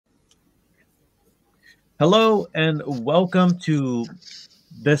Hello and welcome to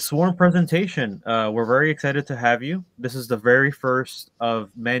this Swarm presentation. We're very excited to have you. This is the very first of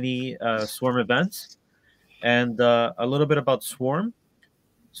many Swarm events. And a little bit about Swarm.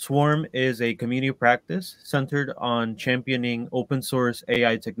 Swarm is a community practice centered on championing open source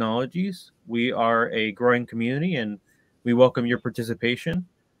AI technologies. We are a growing community and we welcome your participation.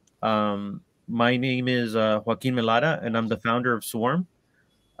 My name is Joaquin Melada, and I'm the founder of Swarm.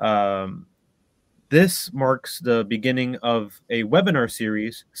 Um, this marks the beginning of a webinar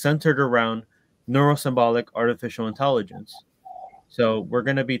series centered around neurosymbolic artificial intelligence. So, we're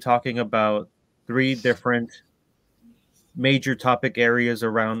going to be talking about three different major topic areas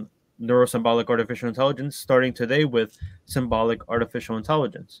around neurosymbolic artificial intelligence, starting today with symbolic artificial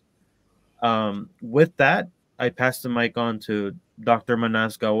intelligence. With that, I pass the mic on to Dr.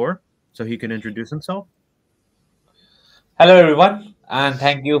 Manas Gaur so he can introduce himself. Hello, everyone, and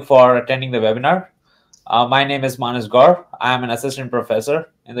thank you for attending the webinar. My name is Manas Gaur. I am an assistant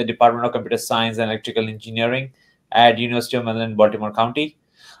professor in the Department of Computer Science and Electrical Engineering at University of Maryland, Baltimore County.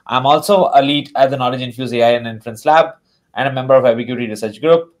 I'm also a lead at the Knowledge Infused AI and Inference Lab and a member of Ambiguity Research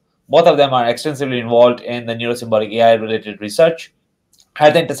Group. Both of them are extensively involved in the neurosymbolic AI-related research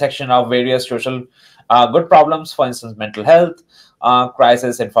at the intersection of various social good problems, for instance, mental health,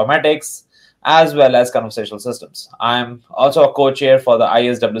 crisis informatics, as well as conversational systems. I'm also a co-chair for the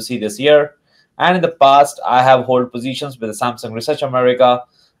ISWC this year, and in the past, I have held positions with the Samsung Research America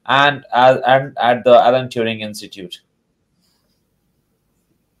and at the Alan Turing Institute.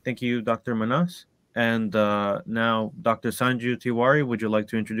 Thank you, Dr. Manas. And now, Dr. Sanju Tiwari, would you like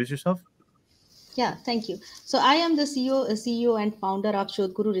to introduce yourself? Yeah, thank you. So I am the CEO and founder of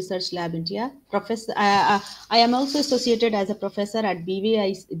Shodhguru Research Lab India. Professor, I am also associated as a professor at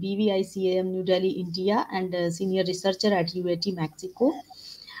BVICAM New Delhi, India, and a senior researcher at UAT Mexico.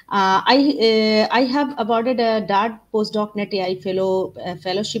 I have awarded a DART postdoc.NET AI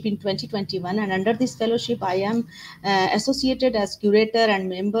fellowship in 2021, and under this fellowship, I am associated as curator and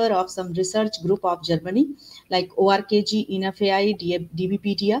member of some research group of Germany, like ORKG, INAFAI,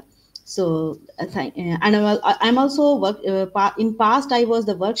 DBpedia. So, I'm also in past. I was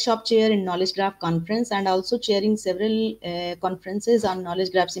the workshop chair in Knowledge Graph conference and also chairing several conferences on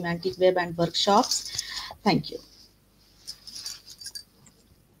Knowledge Graph semantic web and workshops. Thank you.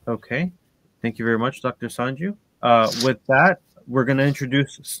 Okay. Thank you very much, Dr. Sanju. With that, we're going to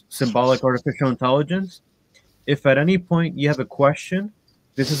introduce symbolic artificial intelligence. If at any point you have a question,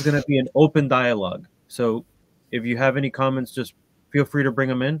 this is going to be an open dialogue. So if you have any comments, just feel free to bring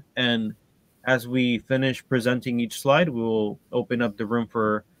them in. And as we finish presenting each slide, we will open up the room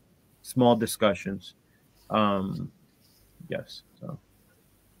for small discussions. Yes. So,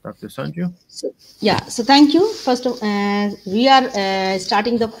 Dr. Sanju? So thank you. First, we are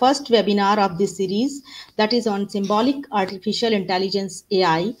starting the first webinar of this series that is on symbolic artificial intelligence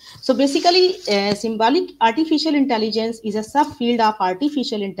AI. So basically, symbolic artificial intelligence is a subfield of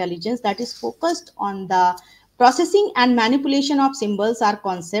artificial intelligence that is focused on the processing and manipulation of symbols or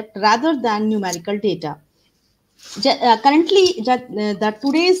concept rather than numerical data. Currently, the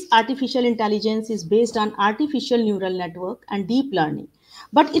today's artificial intelligence is based on artificial neural network and deep learning,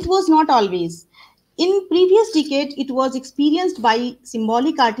 but it was not always. In previous decade, it was experienced by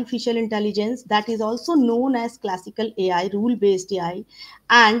symbolic artificial intelligence that is also known as classical AI, rule-based AI,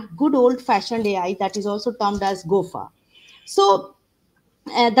 and good old-fashioned AI that is also termed as GOFA. So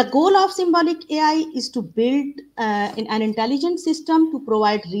the goal of symbolic AI is to build an intelligent system to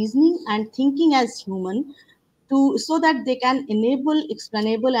provide reasoning and thinking as human so that they can enable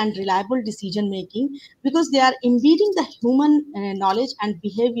explainable and reliable decision making because they are embedding the human knowledge and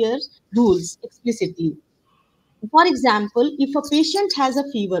behavior rules explicitly. For example, if a patient has a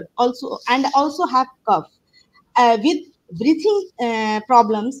fever also have cough with breathing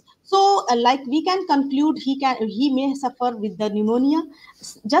problems, so like we can conclude he may suffer with the pneumonia.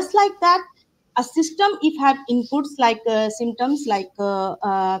 Just like that, a system if have inputs like symptoms like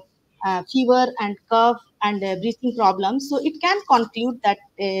fever and cough and breathing problems, so it can conclude that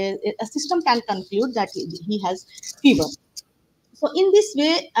a system can conclude that he has fever. So in this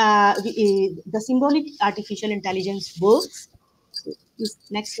way, the symbolic artificial intelligence works.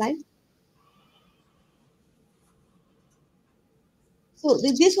 Next slide. So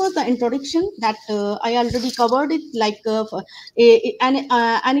this was the introduction that I already covered it. Like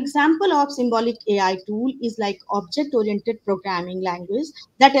an example of symbolic AI tool is like object-oriented programming language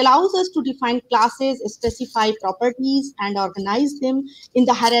that allows us to define classes, specify properties, and organize them in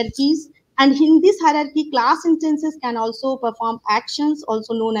the hierarchies And in this hierarchy, class instances can also perform actions,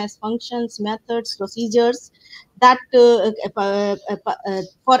 also known as functions, methods, procedures, that for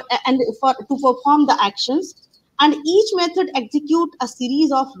and for to perform the actions. And each method execute a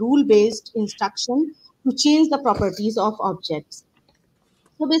series of rule-based instruction to change the properties of objects.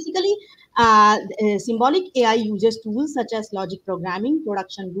 So basically, symbolic AI uses tools such as logic programming,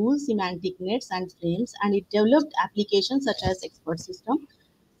 production rules, semantic nets, and frames, and it developed applications such as expert system.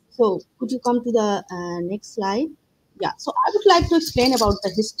 So could you come to the next slide? Yeah, so I would like to explain about the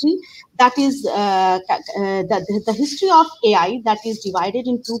history. That is the history of AI, that is divided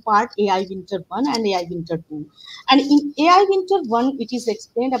in two parts: AI Winter 1 and AI Winter 2. And in AI Winter 1, it is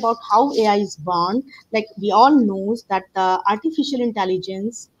explained about how AI is born. Like we all knows that the artificial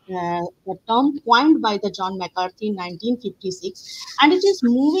intelligence, the term coined by the John McCarthy in 1956, and it is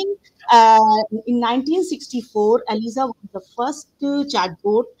moving in 1964. Eliza was the first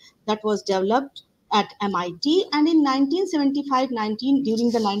chatbot that was developed at MIT, and in 1975-19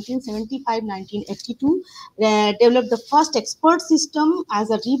 during the 1975-1982 developed the first expert system as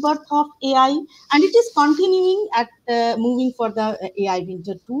a rebirth of AI, and it is continuing at moving for the AI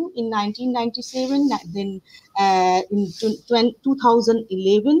Winter 2 in 1997. Then in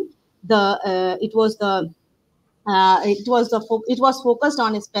 2011, the it was focused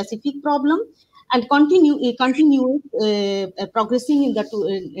on a specific problem and continue progressing in the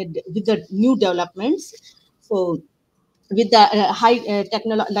with the new developments. So with the high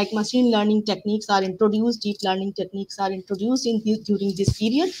technology, like machine learning techniques are introduced, deep learning techniques are introduced during this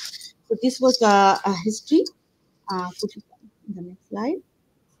period. So this was a history. Could you the next slide?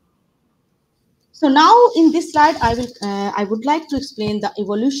 So now in this slide, I would like to explain the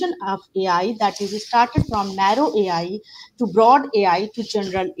evolution of AI, that is started from narrow AI to broad AI to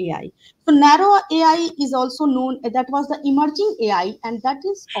general AI. So narrow AI is also known, that was the emerging AI, and that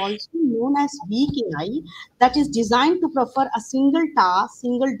is also known as weak AI, that is designed to prefer a single task,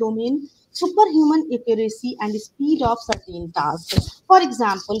 single domain, superhuman accuracy and speed of certain tasks. For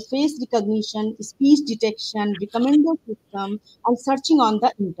example, face recognition, speech detection, recommender system, and searching on the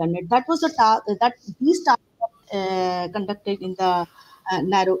internet. That was the task that these tasks conducted in the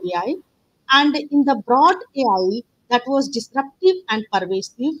narrow AI. And in the broad AI, that was disruptive and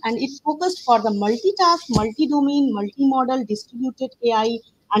pervasive, and it focused for the multitask, multi-domain, multi-modal, distributed AI,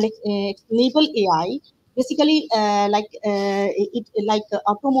 and explainable AI. Basically,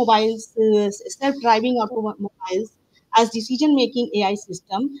 automobiles, self-driving automobiles as decision-making AI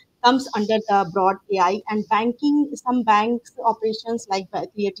system comes under the broad AI, and banking, some banks operations like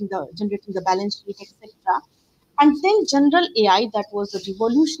generating the balance sheet, etc. And then general AI, that was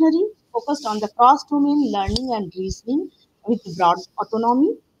revolutionary, focused on the cross-domain learning and reasoning with broad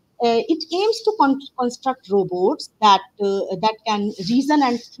autonomy. It aims to construct robots that can reason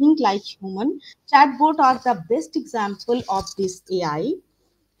and think like human. Chatbot are the best example of this AI.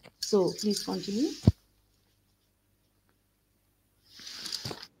 So please continue.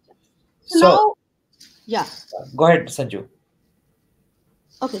 So So now, yeah, go ahead, Sanju.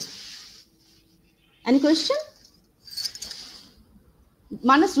 okay. Any question?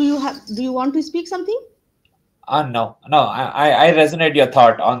 Manas, do you want to speak something? No, no, I resonate your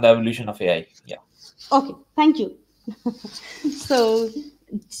thought on the evolution of AI. Yeah. Okay, thank you. so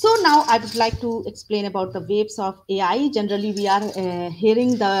so now I would like to explain about the waves of AI. Generally, we are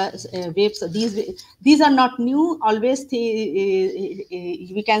hearing the waves. These are not new. Always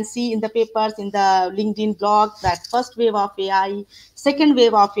we can see in the papers, in the LinkedIn blog, that first wave of AI, second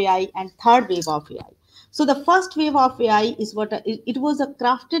wave of AI, and third wave of AI. So the first wave of AI is what it was a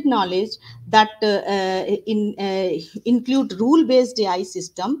crafted knowledge that include rule-based AI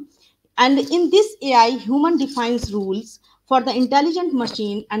system, and in this AI, human defines rules for the intelligent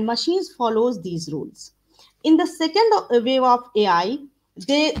machine, and machines follows these rules. In the second wave of AI,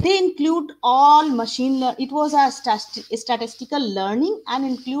 they include all it was a statistical learning and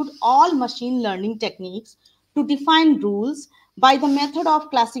include all machine learning techniques to define rules by the method of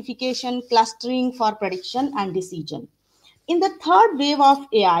classification, clustering for prediction and decision. In the third wave of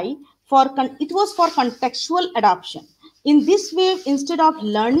AI, it was for contextual adoption. In this wave, instead of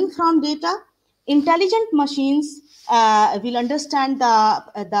learning from data, intelligent machines will understand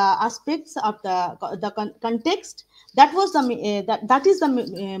the aspects of the context. That was that is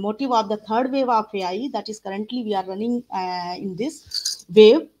the motive of the third wave of AI, that is currently we are running in this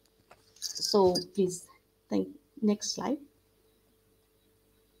wave. So please, thank next slide.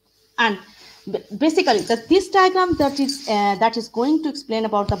 And Basically, this diagram that is going to explain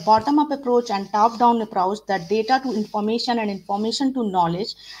about the bottom-up approach and top-down approach, that data to information and information to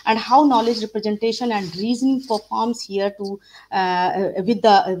knowledge, and how knowledge representation and reasoning performs here to with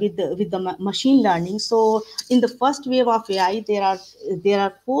the machine learning. So, in the first wave of AI, there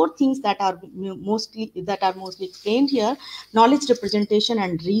are four things that are mostly explained here: knowledge representation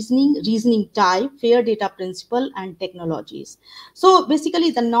and reasoning type, fair data principle, and technologies. So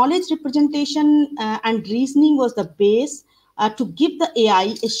basically, the knowledge representation and reasoning was the base to give the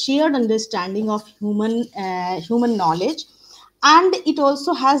AI a shared understanding of human knowledge, and it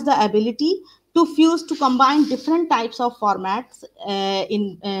also has the ability to fuse to combine different types of formats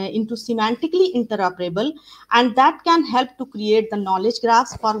into semantically interoperable, and that can help to create the knowledge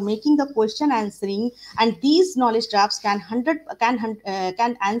graphs for making the question answering. And these knowledge graphs can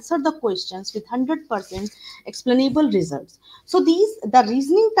answer the questions with 100% explainable results. So the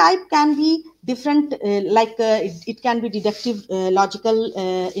reasoning type can be different, it can be deductive logical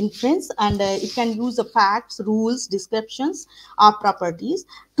inference, and it can use the facts, rules, descriptions, or properties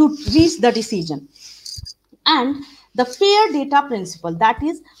to reach the decision. And the fair data principle, that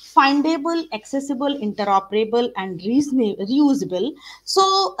is findable, accessible, interoperable, and reusable.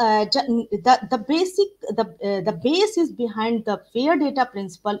 So the basis behind the fair data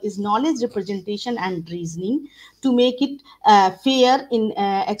principle is knowledge representation and reasoning to make it fair, in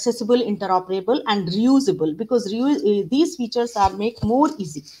accessible, interoperable, and reusable, because these features are make more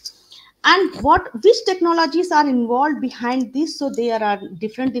easy. And which technologies are involved behind this? So there are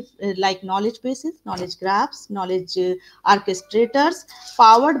different like knowledge bases, knowledge graphs, knowledge orchestrators,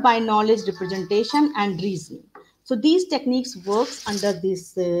 powered by knowledge representation and reasoning. So these techniques works under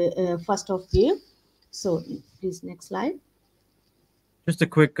this first of wave. So please, next slide. Just a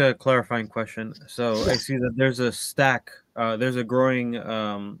quick clarifying question. So I see that there's a stack, there's a growing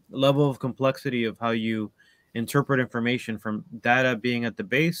level of complexity of how you interpret information, from data being at the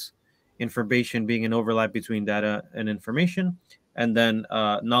base, information being an overlap between data and information, and then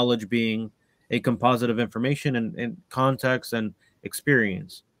knowledge being a composite of information and context and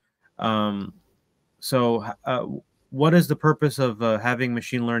experience. So what is the purpose of having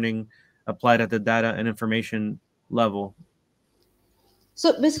machine learning applied at the data and information level?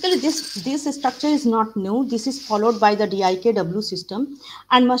 So basically, this structure is not new. This is followed by the DIKW system,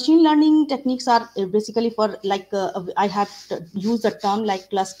 and machine learning techniques are basically for I have used the term like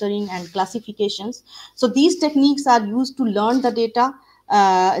clustering and classifications. So these techniques are used to learn the data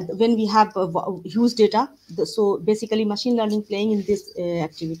when we have huge data. So basically, machine learning playing in this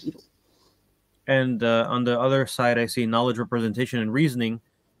activity role. And on the other side, I see knowledge representation and reasoning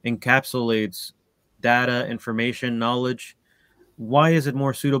encapsulates data, information, knowledge. Why is it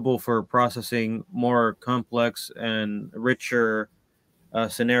more suitable for processing more complex and richer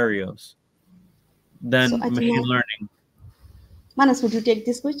scenarios than machine learning? Manas, would you take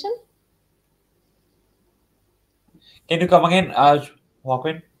this question? Can you come again,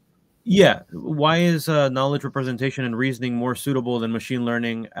 Joaquin? Yeah. Why is knowledge representation and reasoning more suitable than machine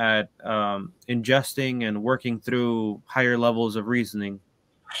learning at ingesting and working through higher levels of reasoning?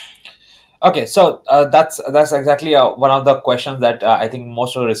 Okay, so that's exactly one of the questions that I think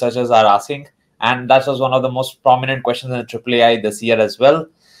most of the researchers are asking, and that was one of the most prominent questions in the AAAI this year as well.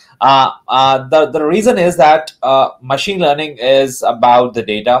 The reason is that machine learning is about the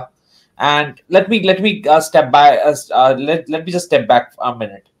data, and let me step by. Let me just step back a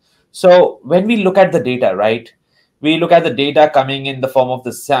minute. So when we look at the data, right, we look at the data coming in the form of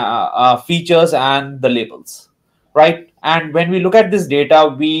the features and the labels, right? And when we look at this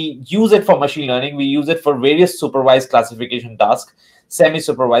data, we use it for machine learning. We use it for various supervised classification tasks,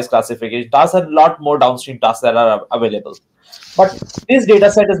 semi-supervised classification tasks, and a lot more downstream tasks that are available. But this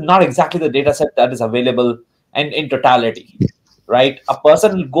data set is not exactly the data set that is available in totality, right? A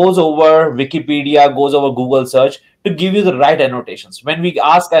person goes over Wikipedia, goes over Google search to give you the right annotations. When we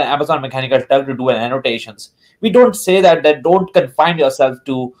ask an Amazon Mechanical Turk to do an annotations, we don't say that don't confine yourself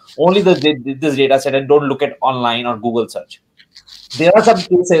to only this data set and don't look at online or Google search. There are some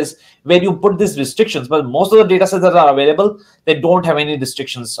cases where you put these restrictions, but most of the data sets that are available, they don't have any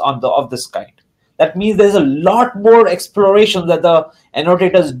restrictions of this kind. That means there's a lot more exploration that the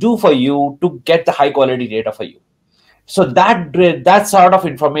annotators do for you to get the high quality data for you. So that sort of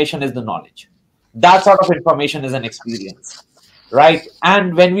information is the knowledge. That sort of information is an experience, right?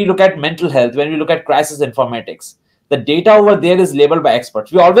 And when we look at mental health, when we look at crisis informatics, the data over there is labeled by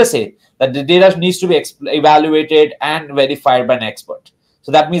experts. We always say that the data needs to be evaluated and verified by an expert.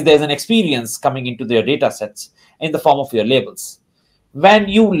 So that means there's an experience coming into their data sets in the form of your labels. When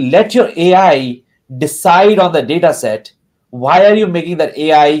you let your AI decide on the data set, why are you making that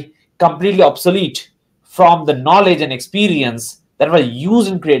AI completely obsolete from the knowledge and experience that were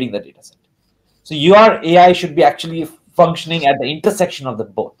used in creating the data set. So your AI should be actually functioning at the intersection of the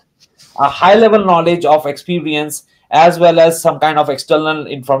both. A high level knowledge of experience as well as some kind of external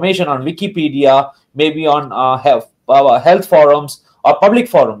information on Wikipedia, maybe on health forums or public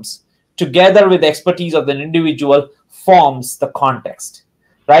forums, together with the expertise of the individual, forms the context,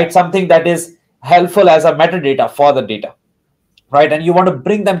 right? Something that is helpful as a metadata for the data, right? And you want to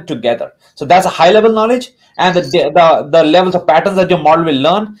bring them together. So that's a high level knowledge, and the levels of patterns that your model will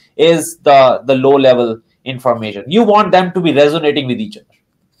learn is the low level information. You want them to be resonating with each other,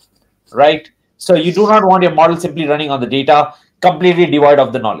 right? So you do not want your model simply running on the data completely devoid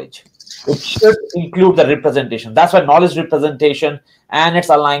of the knowledge. It should include the representation. That's why knowledge representation and its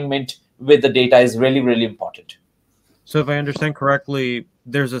alignment with the data is really, really important. So if I understand correctly,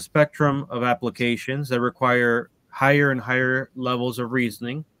 there's a spectrum of applications that require higher and higher levels of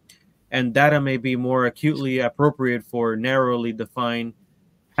reasoning, and data may be more acutely appropriate for narrowly defined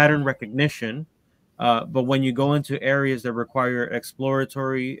pattern recognition. But when you go into areas that require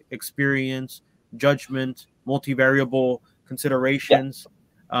exploratory experience, judgment, multivariable considerations,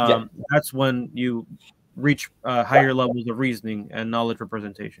 that's when you reach higher levels of reasoning and knowledge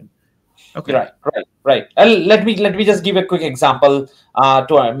representation. Okay. Right. Let me just give a quick example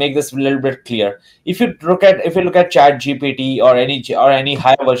to make this a little bit clear. If you look at Chat GPT or any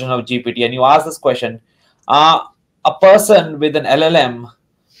higher version of GPT, and you ask this question, a person with an LLM,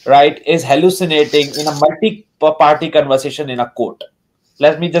 right, is hallucinating in a multi-party conversation in a court.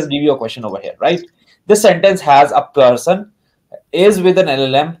 Let me just give you a question over here, right? This sentence has a person is with an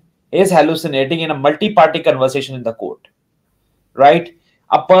LLM is hallucinating in a multi-party conversation in the court, right?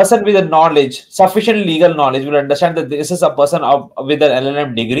 A person with a knowledge, sufficient legal knowledge, will understand that this is a person with an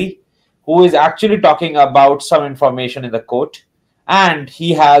LLM degree who is actually talking about some information in the court, and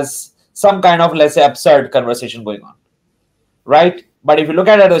he has some kind of, let's say, absurd conversation going on, right? But if you look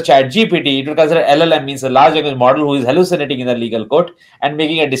at it as Chat GPT, it will consider LLM means a large language model who is hallucinating in the legal court and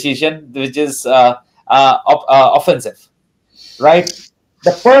making a decision which is offensive, right?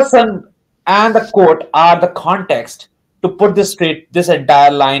 The person and the court are the context to put this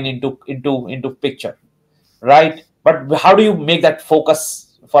entire line into picture, right? But how do you make that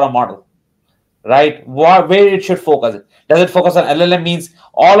focus for a model, right? Where it should focus? Does it focus on LLM means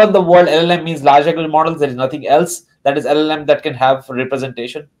all of the world? LLM means large language models. There is nothing else that is LLM that can have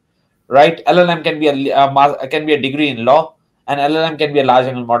representation, right? LLM can be a degree in law, and LLM can be a large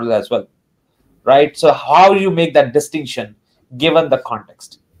language model as well, right? So how do you make that distinction given the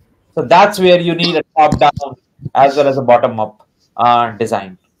context? So that's where you need a top-down as well as a bottom-up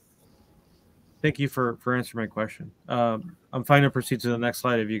design. Thank you for answering my question. I'm fine to proceed to the next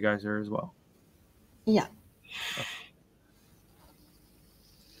slide if you guys are as well. Yeah.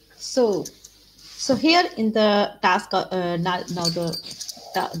 So here in the task, I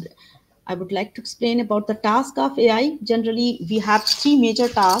would like to explain about the task of AI. Generally, we have three major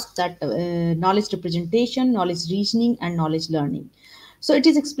tasks: that knowledge representation, knowledge reasoning, and knowledge learning. So it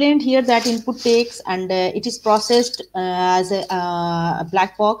is explained here that input takes and it is processed as a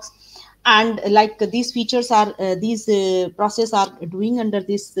black box. And like these features are, these process are doing under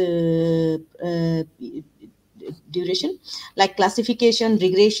this duration, like classification,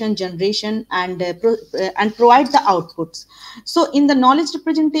 regression, generation, and provide the outputs. So in the knowledge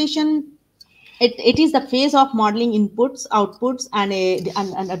representation, it is the phase of modeling inputs, outputs, and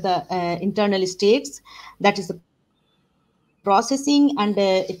the internal states. That is the processing, and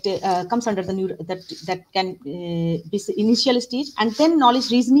it comes under the that can be initial stage. And then knowledge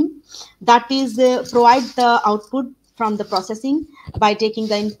reasoning, that is provide the output from the processing by taking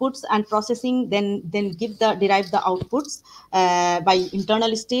the inputs and processing, then derive the outputs by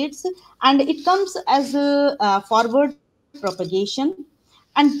internal states, and it comes as a forward propagation.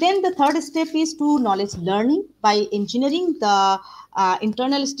 And then the third step is to knowledge learning by engineering the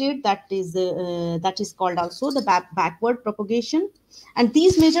internal state, that is called also the backward propagation. And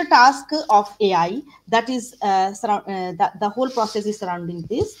these major tasks of AI, that is that the whole process is surrounding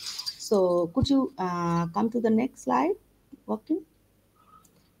this. So could you come to the next slide? Okay.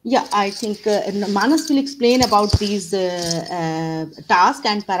 Yeah, I think Manas will explain about these tasks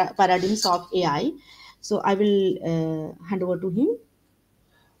and paradigms of AI. So I will hand over to him.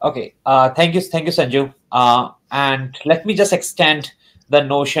 Okay, thank you, Sanju. And let me just extend the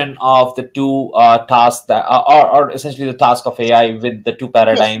notion of the two tasks that, or essentially the task of AI with the two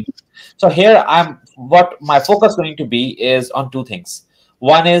paradigms. Yes. So here, what my focus going to be is on two things.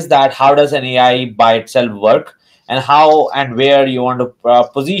 One is that how does an AI by itself work, and how and where you want to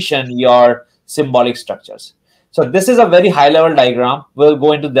position your symbolic structures. So this is a very high level diagram. We'll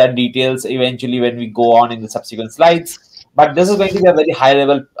go into that details eventually when we go on in the subsequent slides. But this is going to be a very high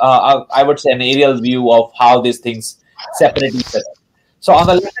level, I would say, an aerial view of how these things separate each other. So on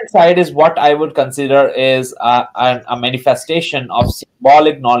the left hand side is what I would consider is a manifestation of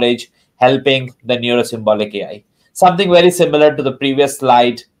symbolic knowledge helping the neurosymbolic AI. Something very similar to the previous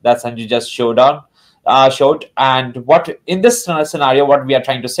slide that Sanju just showed. And what in this scenario, what we are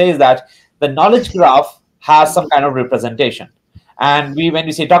trying to say is that the knowledge graph has some kind of representation. And when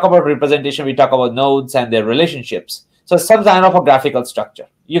we say talk about representation, we talk about nodes and their relationships. So some kind of a graphical structure.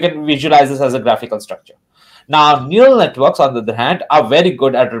 You can visualize this as a graphical structure. Now, neural networks, on the other hand, are very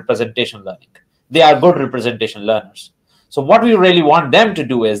good at representation learning. They are good representation learners. So what we really want them to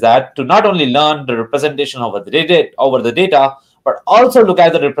do is that to not only learn the representation over the data, but also look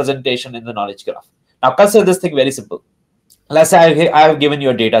at the representation in the knowledge graph. Now, consider this thing very simple. Let's say I have given you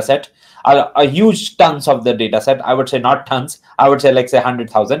a data set, a huge tons of the data set. I would say not tons. I would say like say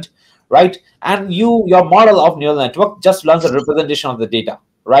 100,000, right? And your model of neural network just learns the representation of the data,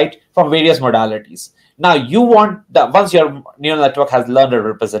 right, from various modalities. Now you want that once your neural network has learned a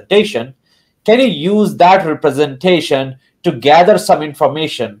representation, can you use that representation to gather some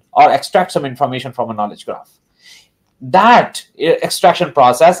information or extract some information from a knowledge graph? That extraction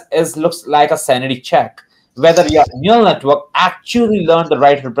process looks like a sanity check, whether your neural network actually learned the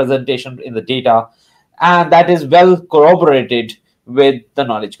right representation in the data, and that is well corroborated with the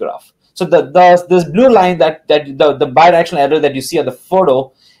knowledge graph. So this blue line that the bidirectional error that you see on the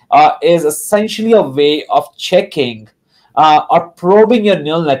photo is essentially a way of checking or probing your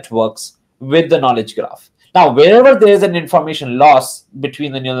neural networks with the knowledge graph. Now, wherever there is an information loss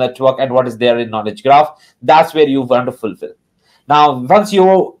between the neural network and what is there in knowledge graph, that's where you want to fulfill. Now, once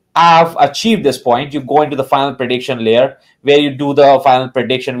you have achieved this point, you go into the final prediction layer where you do the final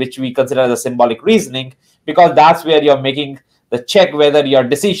prediction, which we consider as a symbolic reasoning, because that's where you're making the check whether your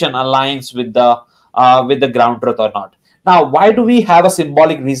decision aligns with the ground truth or not. Now, why do we have a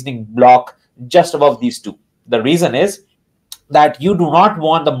symbolic reasoning block just above these two? The reason is that you do not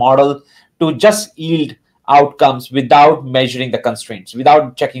want the model to just yield outcomes without measuring the constraints,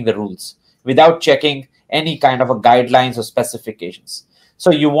 without checking the rules, without checking any kind of a guidelines or specifications. So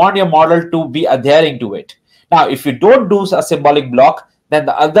you want your model to be adhering to it. Now, if you don't do a symbolic block, then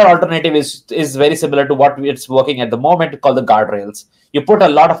the other alternative is very similar to what it's working at the moment, called the guardrails. You put a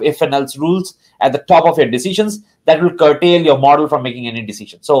lot of if and else rules at the top of your decisions that will curtail your model from making any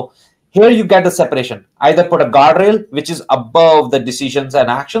decision. So here you get the separation. Either put a guardrail, which is above the decisions and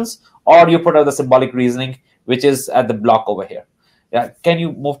actions, or you put out the symbolic reasoning, which is at the block over here. Yeah. Can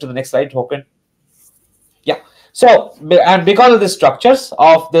you move to the next slide, Håkan? Yeah. So, and because of the structures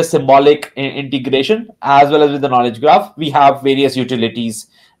of the symbolic integration as well as with the knowledge graph, we have various utilities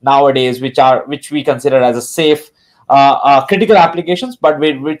nowadays which we consider as a safe critical applications, but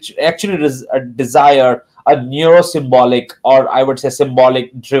which actually desire a neurosymbolic, or I would say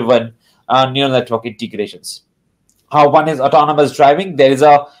symbolic driven neural network integrations. One is autonomous driving. There is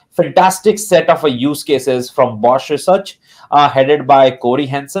a fantastic set of use cases from Bosch Research, headed by Corey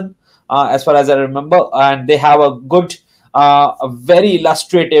Henson, as far as I remember, and they have a good, very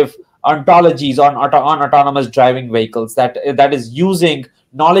illustrative ontologies on autonomous driving vehicles that is using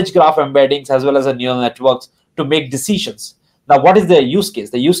knowledge graph embeddings as well as the neural networks to make decisions. Now, what is the use case?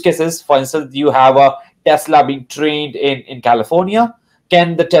 The use case is, for instance, you have a Tesla being trained in California.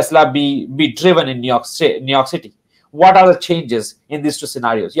 Can the Tesla be driven in New York City? What are the changes in these two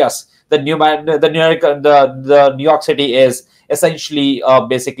scenarios? Yes, the New York City is essentially a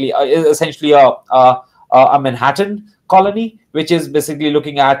Manhattan colony, which is basically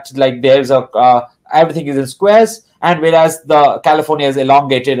looking at like there's everything is in squares, and whereas the California is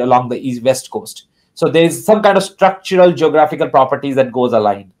elongated along the west coast. So there is some kind of structural geographical properties that goes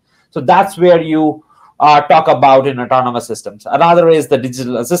aligned. So that's where you talk about in autonomous systems. Another is the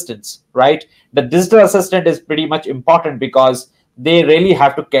digital assistants, right? The digital assistant is pretty much important because they really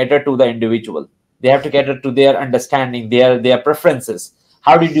have to cater to the individual. They have to cater to their understanding, their preferences.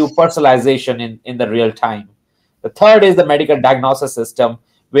 How do you do personalization in the real time? The third is the medical diagnosis system,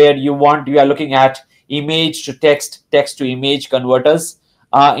 where you are looking at image to text, text to image converters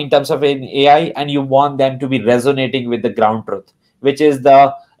in terms of an AI, and you want them to be resonating with the ground truth, which is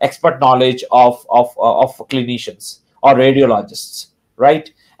the expert knowledge of clinicians or radiologists,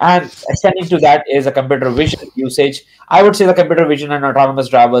 right? And extending to that is a computer vision usage. I would say the computer vision and autonomous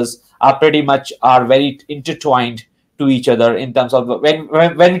drivers are very intertwined to each other in terms of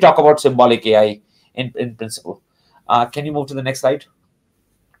when we talk about symbolic AI in principle. Can you move to the next slide?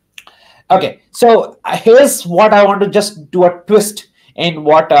 Okay, so here's what I want to just do a twist in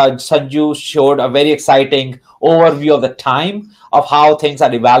what Sanju showed a very exciting overview of the time of how things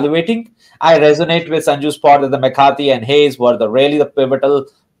are evaluating. I resonate with Sanju's part that the McCarthy and Hayes were really the pivotal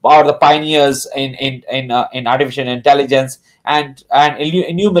or the pioneers in artificial intelligence, and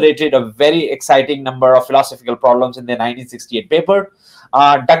enumerated a very exciting number of philosophical problems in their 1968 paper.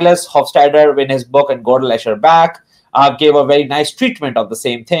 Douglas Hofstadter, in his book, and Gödel Escher-Bach gave a very nice treatment of the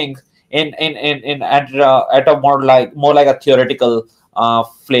same thing at a more like a theoretical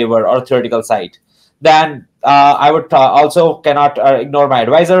flavor or theoretical side. Then I would also cannot ignore my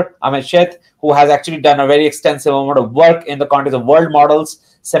advisor, Amit Sheth, who has actually done a very extensive amount of work in the context of world models,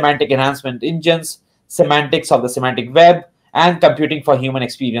 semantic enhancement engines, semantics of the semantic web, and computing for human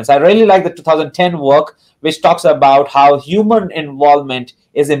experience. I really like the 2010 work, which talks about how human involvement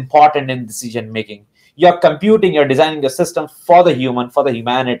is important in decision making. You're computing, you're designing a system for the human, for the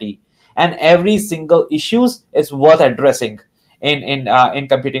humanity, and every single issues is worth addressing in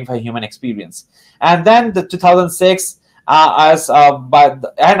computing for human experience. And then the 2006 I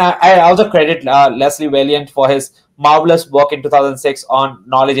also credit Leslie Valiant for his marvelous work in 2006 on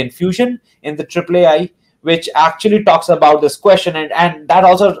knowledge infusion in the AAAI, which actually talks about this question, and that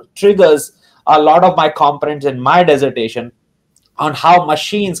also triggers a lot of my components in my dissertation on how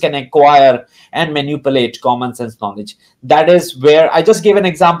machines can acquire and manipulate common sense knowledge. That is where I just gave an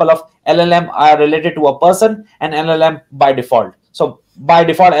example of LLM are related to a person and LLM by default. So by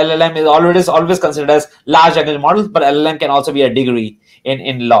default, LLM is always considered as large language models, but LLM can also be a degree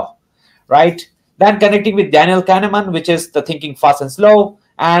in law, right? Then connecting with Daniel Kahneman, which is the Thinking Fast and Slow,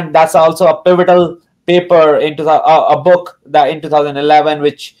 and that's also a pivotal paper into a book that in 2011,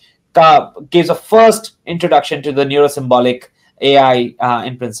 which gives a first introduction to the neurosymbolic AI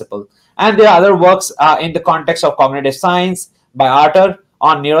in principle. And there are other works in the context of cognitive science by Arthur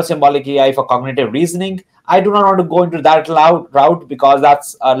on neurosymbolic AI for cognitive reasoning. I do not want to go into that route because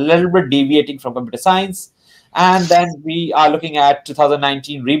that's a little bit deviating from computer science. And then we are looking at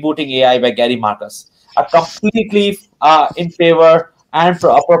 2019 Rebooting AI by Gary Marcus, a completely in favor and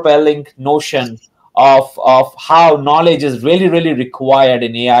propelling notion of how knowledge is really, really required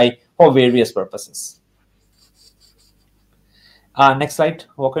in AI for various purposes. Next slide,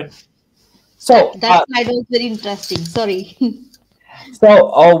 Walker. So that slide was very interesting. Sorry.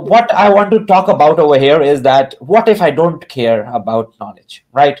 So what I want to talk about over here is that what if I don't care about knowledge,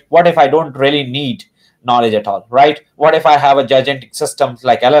 right? What if I don't really need knowledge at all, right? What if I have a gigantic systems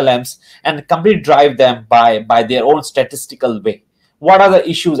like LLMs and completely drive them by their own statistical way? What are the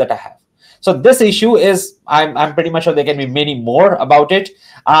issues that I have? So this issue is, I'm pretty much sure there can be many more about it.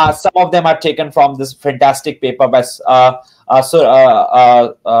 Some of them are taken from this fantastic paper by John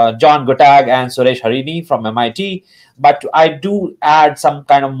Gutag and Suresh Harini from MIT. But I do add some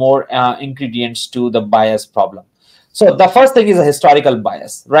kind of more ingredients to the bias problem. So the first thing is a historical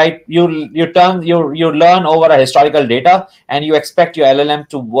bias, right? You learn over a historical data, and you expect your LLM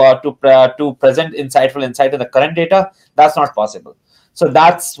to present insightful insight in the current data. That's not possible. So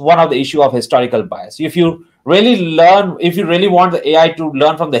that's one of the issue of historical bias. If you really want the AI to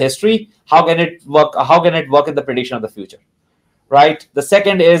learn from the history, how can it work? How can it work in the prediction of the future, right? The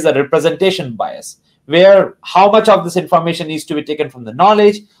second is a representation bias, where how much of this information needs to be taken from the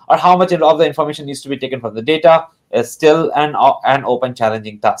knowledge or how much of the information needs to be taken from the data is still an open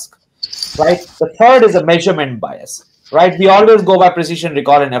challenging task, right? The third is a measurement bias, right? We always go by precision,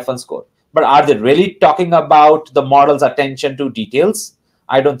 recall, and F1 score. But are they really talking about the model's attention to details?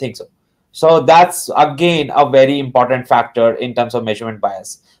 I don't think so. So that's, again, a very important factor in terms of measurement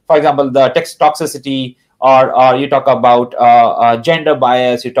bias. For example, the text toxicity, or you talk about gender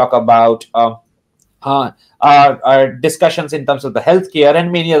bias, you talk about discussions in terms of the healthcare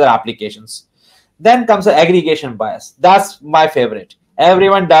and many other applications. Then comes the aggregation bias. That's my favorite.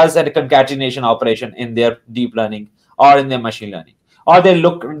 Everyone does a concatenation operation in their deep learning or in their machine learning. Or they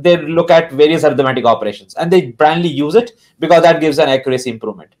look at various arithmetic operations and they blindly use it because that gives an accuracy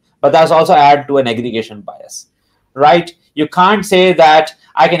improvement. But that's also add to an aggregation bias, right? You can't say that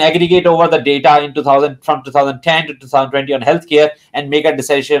I can aggregate over the data in from 2010 to 2020 on healthcare and make a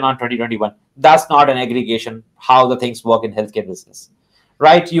decision on 2021. That's not an aggregation, how the things work in healthcare business,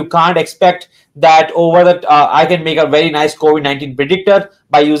 right? You can't expect that over that I can make a very nice COVID-19 predictor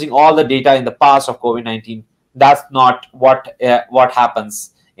by using all the data in the past of COVID-19. That's not what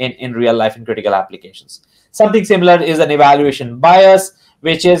happens in real life in critical applications. Something similar is an evaluation bias,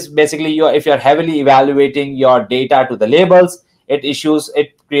 which is basically if you're heavily evaluating your data to the labels,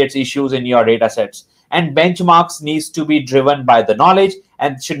 it creates issues in your data sets. And benchmarks needs to be driven by the knowledge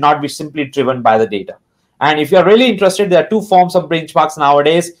and should not be simply driven by the data. And if you're really interested, there are two forms of benchmarks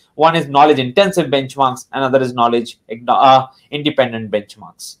nowadays. One is knowledge intensive benchmarks, another is knowledge independent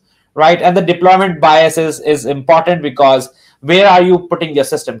benchmarks, right? And the deployment bias is important, because where are you putting your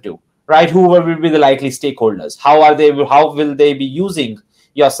system to, right? Who will be the likely stakeholders? How will they be using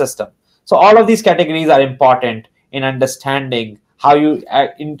your system? So all of these categories are important in understanding how you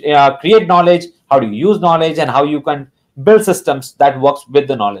create knowledge, how do you use knowledge, and how you can build systems that works with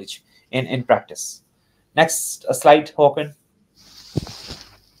the knowledge in practice. Next slide, Håkan.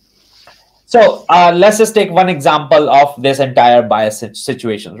 So let's just take one example of this entire bias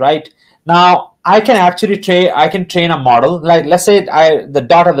situation, right? Now I can actually train a model. Like, let's say the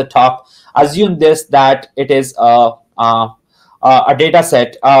dot at the top, assume that it is a data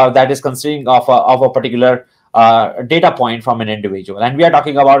set that is consisting of a particular data point from an individual, and we are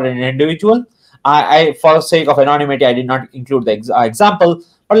talking about an individual. For the sake of anonymity, I did not include the example,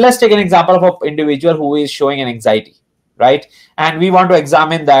 but let's take an example of an individual who is showing an anxiety, right? And we want to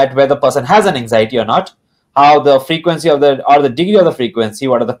examine that whether the person has an anxiety or not, how the frequency of the degree of the frequency,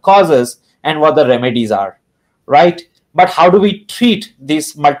 what are the causes, and what the remedies are, right? But how do we treat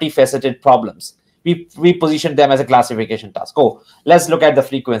these multifaceted problems? We position them as a classification task. Oh, let's look at the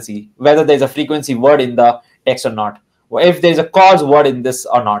frequency, whether there's a frequency word in the text or not, or if there's a cause word in this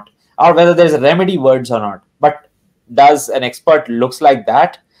or not, or whether there's a remedy words or not. But does an expert looks like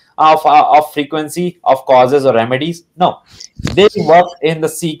that of frequency, of causes or remedies? No, they work in the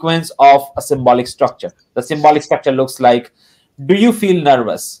sequence of a symbolic structure. The symbolic structure looks like, do you feel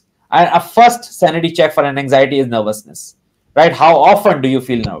nervous? And a first sanity check for an anxiety is nervousness, right? How often do you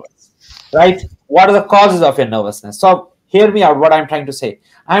feel nervous, right? What are the causes of your nervousness? So hear me out what I'm trying to say.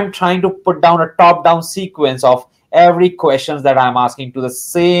 I'm trying to put down a top-down sequence of every questions that I'm asking to the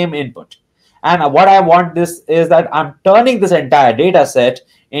same input. And what I want this is that I'm turning this entire data set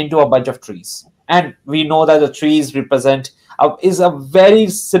into a bunch of trees. And we know that the trees represent is a very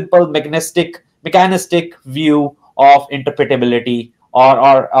simple mechanistic view of interpretability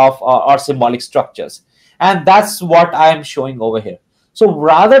or symbolic structures. And that's what I'm showing over here. So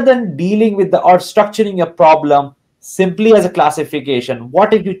rather than dealing with or structuring a problem simply as a classification,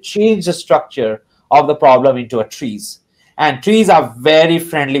 what if you change the structure of the problem into a trees? And trees are very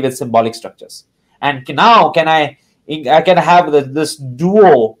friendly with symbolic structures. And now I can have this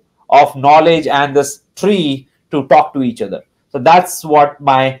duo of knowledge and this tree to talk to each other. So that's what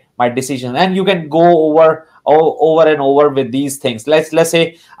my decision. And you can go over and over with these things. Let's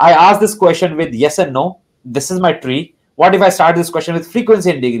say I ask this question with yes and no. This is my tree. What if I start this question with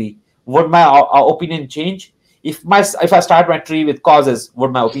frequency and degree? Would my opinion change? If I start my tree with causes,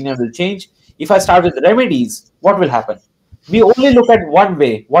 would my opinion will change? If I start with remedies, what will happen? We only look at one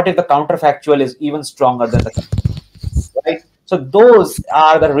way. What if the counterfactual is even stronger than the right? So those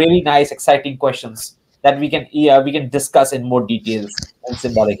are the really nice, exciting questions that we can discuss in more details in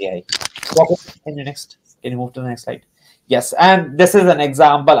symbolic AI. Can you move to the next slide? Yes, and this is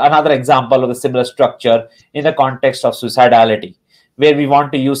another example of a similar structure in the context of suicidality, where we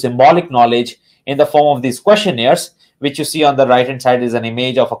want to use symbolic knowledge in the form of these questionnaires, which you see on the right-hand side is an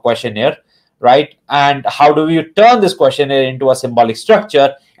image of a questionnaire, right? And how do we turn this questionnaire into a symbolic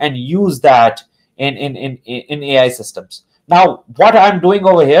structure and use that in AI systems? Now, what I'm doing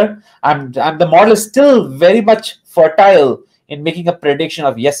over here, the model is still very much fertile in making a prediction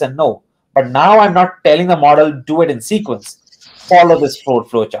of yes and no. But now I'm not telling the model do it in sequence. Follow this flow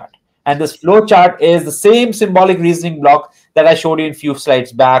chart. And this flow chart is the same symbolic reasoning block that I showed you in a few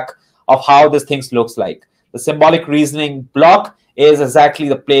slides back of how this thing looks like. The symbolic reasoning block is exactly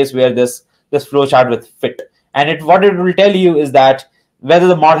the place where this flow chart will fit. And what it will tell you is that whether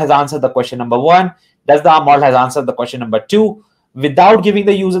the model has answered the question number 1, does the model has answered the question number 2, without giving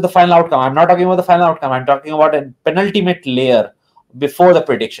the user the final outcome. I'm not talking about the final outcome. I'm talking about a penultimate layer before the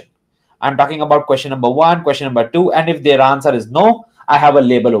prediction. I'm talking about question number 1, question number 2, and if their answer is no, I have a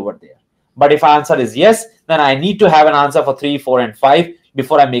label over there. But if answer is yes, then I need to have an answer for 3, 4, and 5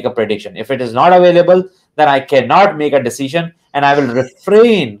 before I make a prediction. If it is not available, then I cannot make a decision, and I will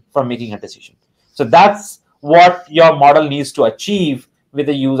refrain from making a decision. So that's what your model needs to achieve with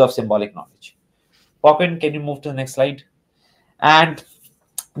the use of symbolic knowledge. Popin, can you move to the next slide? And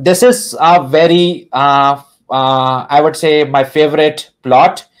this is a very, I would say, my favorite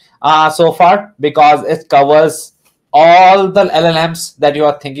plot so far, because it covers all the LLMs that you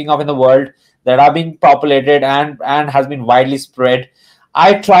are thinking of in the world that are being populated and has been widely spread.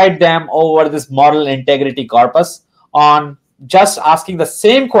 I tried them over this model integrity corpus on just asking the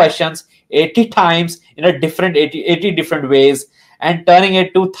same questions 80 times in a different 80 different ways and turning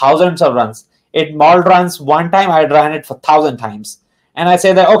it to thousands of runs. It model runs one time, I ran it for 1,000 times. And I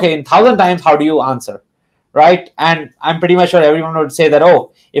say that, okay, in 1,000 times, how do you answer? right? And I'm pretty much sure everyone would say that,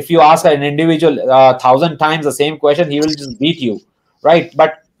 oh, if you ask an individual 1,000 times the same question, he will just beat you, right?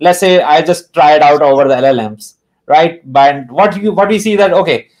 But let's say I just try it out over the LLMs, right? But what we see that,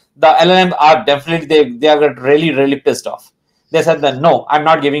 okay, the LLM are definitely, they are really pissed off. They said that, no, I'm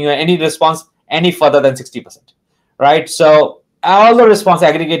not giving you any response any further than 60%, right? So all the response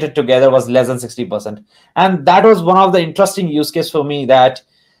aggregated together was less than 60%. And that was one of the interesting use case for me, that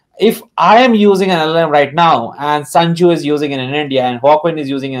if I am using an LLM right now and Sanju is using it in India and Hawkwind is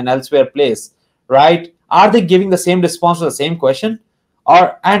using it in elsewhere place, right? Are they giving the same response to the same question?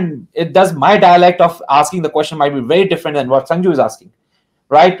 Or and it does my dialect of asking the question might be very different than what Sanju is asking,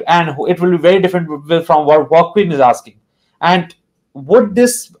 right? And it will be very different from what Hawkwind is asking. And would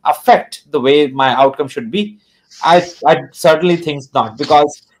this affect the way my outcome should be? I certainly think not,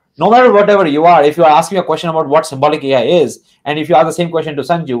 because no matter whatever you are, if you are asking a question about what symbolic AI is, and if you ask the same question to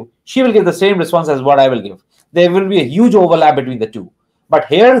Sanju, she will give the same response as what I will give. There will be a huge overlap between the two. But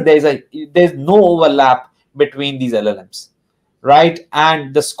here there's no overlap between these LLMs, right?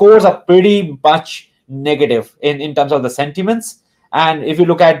 And the scores are pretty much negative in terms of the sentiments. And if you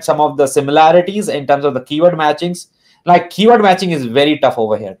look at some of the similarities in terms of the keyword matchings, like keyword matching is very tough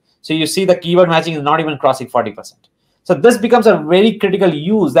over here. So you see the keyword matching is not even crossing 40%. So this becomes a very critical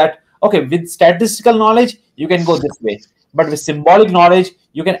use that, okay, with statistical knowledge, you can go this way. But with symbolic knowledge,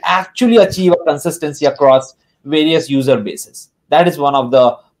 you can actually achieve a consistency across various user bases. That is one of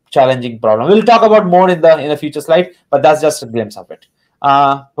the challenging problems. We'll talk about more in the future slide, but that's just a glimpse of it.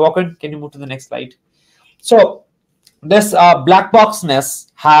 Håkon, can you move to the next slide? So this black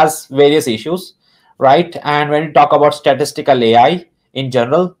boxness has various issues, right? And when you talk about statistical AI in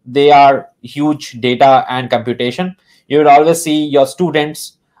general, they are huge data and computation. You will always see your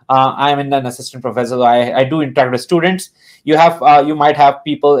students. I'm an assistant professor, so I do interact with students. You might have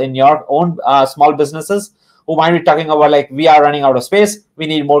people in your own small businesses who might be talking about, like, we are running out of space, we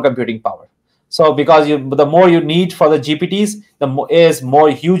need more computing power. So because the more you need for the GPTs, the more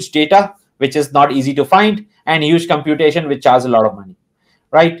huge data, which is not easy to find, and huge computation, which charges a lot of money,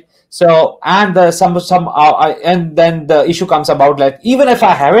 right? So and and then the issue comes about, like, even if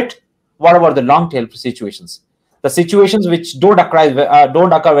I have it, what about the long tail situations? The situations which don't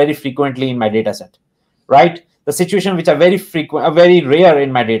occur very frequently in my data set, right? The situations which are very frequent, are very rare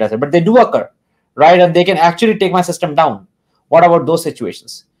in my data set, but they do occur, right? And they can actually take my system down. What about those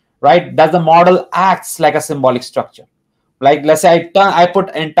situations, right? Does the model acts like a symbolic structure? Like, let's say I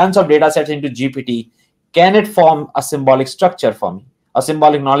put in tons of data sets into GPT. Can it form a symbolic structure for me? A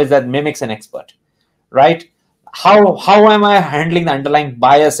symbolic knowledge that mimics an expert, right? How am I handling the underlying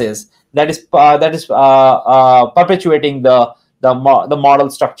biases that is perpetuating the model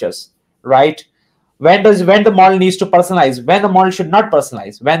structures, right? When the model needs to personalize, when the model should not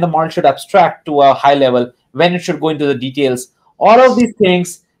personalize, when the model should abstract to a high level, when it should go into the details. All of these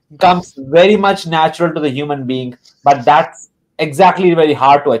things comes very much natural to the human being, but that's exactly very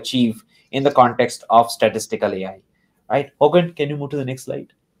hard to achieve in the context of statistical AI, right? Hogan, can you move to the next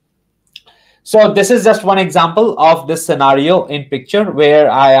slide? So this is just one example of this scenario in picture, where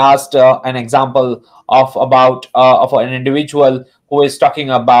I asked an example of an individual who is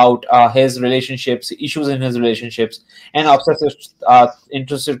talking about his relationships, issues in his relationships, and obsessive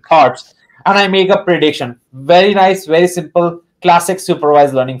intrusive thoughts, and I make a prediction. Very nice, very simple, classic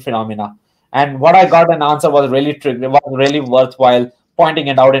supervised learning phenomena. And what I got an answer was really worthwhile pointing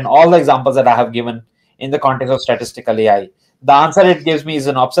it out in all the examples that I have given in the context of statistical AI. The answer it gives me is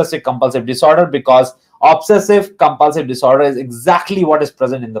an obsessive compulsive disorder, because obsessive compulsive disorder is exactly what is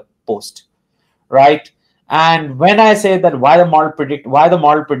present in the post, right? And when I say that why the model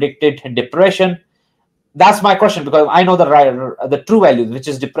predicted depression, that's my question, because I know the true value, which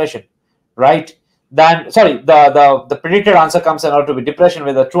is depression, right? Then sorry, the predicted answer comes out to be depression,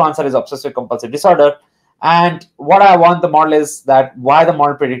 where the true answer is obsessive compulsive disorder. And what I want the model is that why the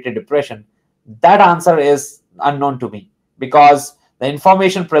model predicted depression. That answer is unknown to me, because the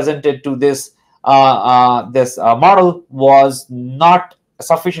information presented to this model was not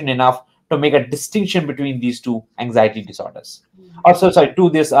sufficient enough to make a distinction between these two anxiety disorders. Also, sorry,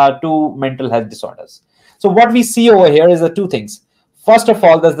 two mental health disorders. So what we see over here is the two things. First of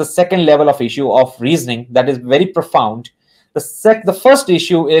all, there's the second level of issue of reasoning that is very profound. The first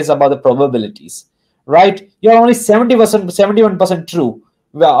issue is about the probabilities, right? You're only 70%, 71% true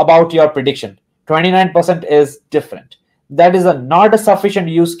about your prediction. 29% is different. That is not a sufficient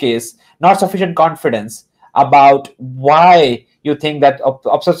use case, not sufficient confidence about why you think that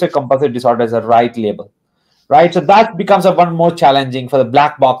obsessive compulsive disorder is a right label, right? So that becomes one more challenging for the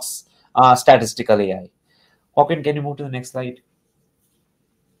black box statistical AI. Hawkins, can you move to the next slide?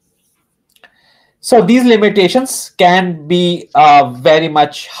 So these limitations can be very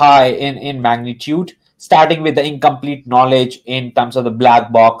much high in magnitude, starting with the incomplete knowledge in terms of the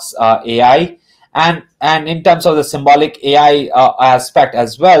black box AI, and in terms of the symbolic AI aspect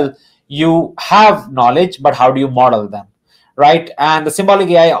as well. You have knowledge, but how do you model them, right? And the symbolic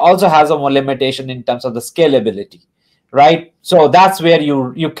AI also has a more limitation in terms of the scalability, right? So that's where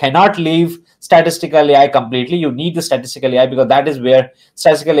you cannot leave statistical AI completely. You need the statistical AI because that is where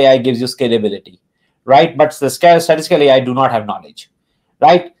statistical AI gives you scalability, right? But the statistical AI do not have knowledge,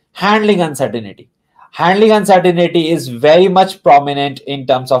 right? Handling uncertainty is very much prominent in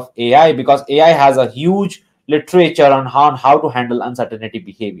terms of AI because AI has a huge literature on how to handle uncertainty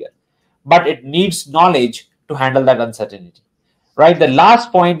behavior, but it needs knowledge to handle that uncertainty, right? The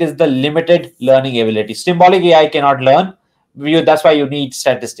last point is the limited learning ability. Symbolic AI cannot learn. That's why you need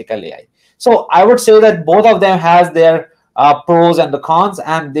statistical AI. So I would say that both of them has their pros and the cons,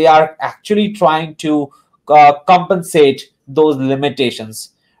 and they are actually trying to compensate those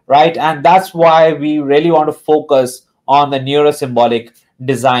limitations, right? And that's why we really want to focus on the neurosymbolic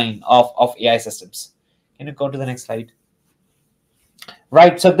design of AI systems. Can you go to the next slide?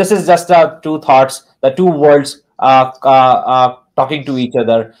 Right. So this is just two thoughts, the two worlds talking to each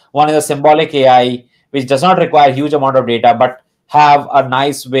other. One is a symbolic AI, which does not require huge amount of data, but have a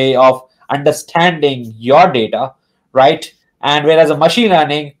nice way of understanding your data, right? And whereas a machine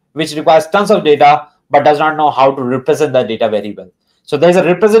learning, which requires tons of data, but does not know how to represent that data very well. So there's a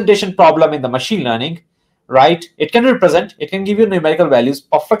representation problem in the machine learning, right? It can represent, it can give you numerical values,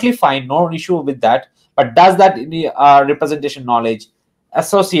 perfectly fine, no issue with that. But does that representation knowledge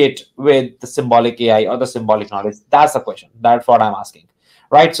associate with the symbolic AI or the symbolic knowledge? That's the question. That's what I'm asking,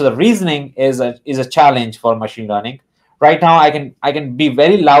 right? So the reasoning is a challenge for machine learning. Right now, I can be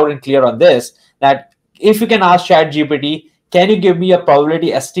very loud and clear on this, that if you can ask ChatGPT, can you give me a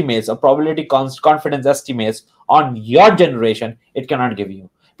probability estimates, a probability confidence estimates on your generation? It cannot give you,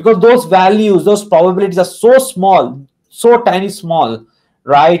 because those values, those probabilities are so small, so tiny small,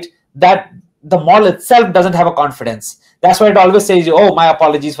 right? That the model itself doesn't have a confidence. That's why it always says, oh, my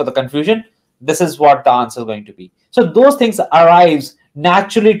apologies for the confusion. This is what the answer is going to be. So those things arrives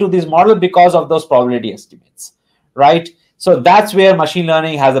naturally to this model because of those probability estimates, right? So that's where machine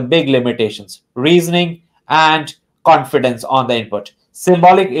learning has a big limitations, reasoning and confidence on the input.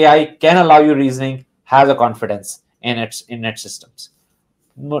 Symbolic AI can allow you reasoning, has a confidence in its systems.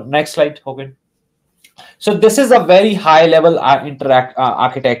 Next slide, Hogan. So this is a very high level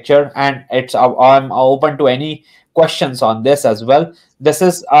architecture, and I'm open to any questions on this as well. This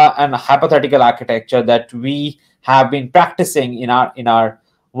is an hypothetical architecture that we have been practicing in our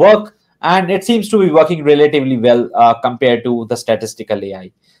work, and it seems to be working relatively well compared to the statistical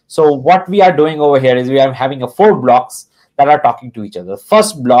AI. So what we are doing over here is we are having 4 blocks that are talking to each other. The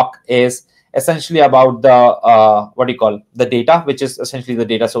first block is essentially about the the data, which is essentially the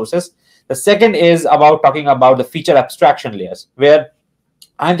data sources. The second is about talking about the feature abstraction layers, where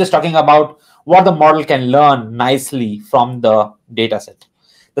I'm just talking about what the model can learn nicely from the data set.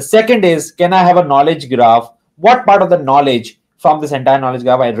 The second is, can I have a knowledge graph? What part of the knowledge from this entire knowledge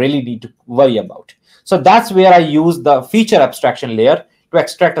graph I really need to worry about? So that's where I use the feature abstraction layer to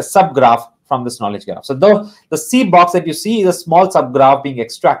extract a subgraph from this knowledge graph. So the C box that you see is a small subgraph being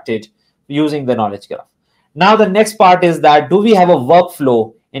extracted using the knowledge graph. Now the next part is that, do we have a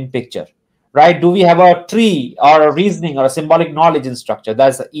workflow in picture, right? Do we have a tree or a reasoning or a symbolic knowledge in structure?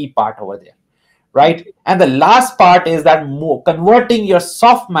 That's the E part over there, right? And the last part is that converting your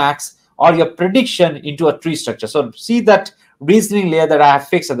softmax or your prediction into a tree structure. So see that reasoning layer that I have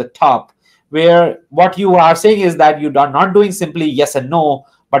fixed at the top, where what you are saying is that you are not doing simply yes and no,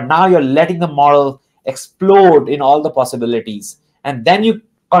 but now you're letting the model explode in all the possibilities. And then you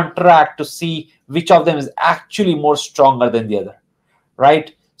contract to see which of them is actually more stronger than the other,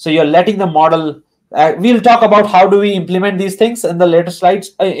 right? So you're letting the model. We'll talk about how do we implement these things in the later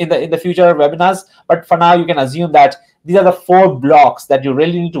slides in the future webinars. But for now, you can assume that these are the 4 blocks that you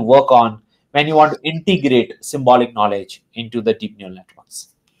really need to work on when you want to integrate symbolic knowledge into the deep neural networks.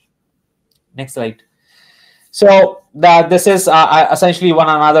 Next slide. So this is essentially one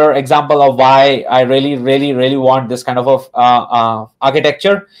another example of why I really want this kind of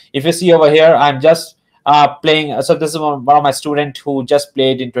architecture. If you see over here, I'm just playing. So this is one of my students who just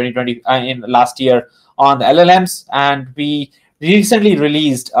played in 2020 in last year on the LLMs, and we recently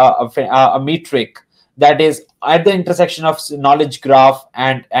released a metric that is at the intersection of knowledge graph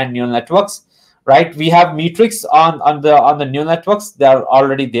and neural networks. Right, we have metrics on the neural networks; they are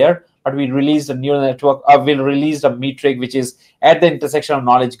already there. But we released a neural network. We released a metric which is at the intersection of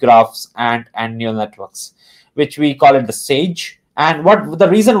knowledge graphs and neural networks, which we call it the SAGE. And what the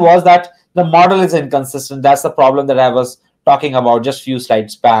reason was that The model is inconsistent. That's the problem that I was talking about just few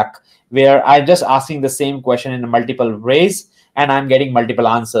slides back, where I'm just asking the same question in multiple ways and I'm getting multiple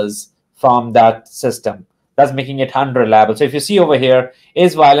answers from that system. That's making it unreliable. So if you see over here,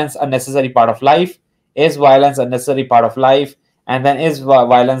 is violence a necessary part of life? Is violence a necessary part of life? And then is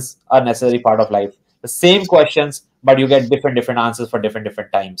violence a necessary part of life? The same questions, but you get different answers for different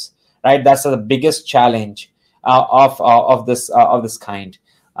times, right? That's the biggest challenge of this kind.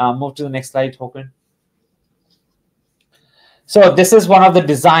 Move to the next slide, Håkon. So this is one of the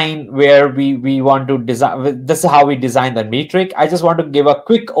design where we want to design. This is how we design the metric. I just want to give a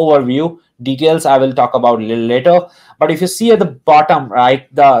quick overview. Details I will talk about a little later. But if you see at the bottom,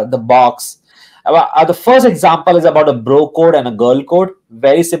 right, the box, the first example is about a bro code and a girl code.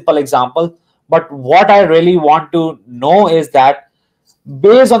 Very simple example. But what I really want to know is that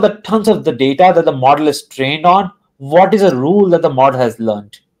based on the tons of the data that the model is trained on, what is a rule that the model has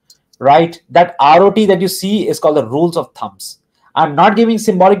learned, right? That ROT that you see is called the rules of thumbs. I'm not giving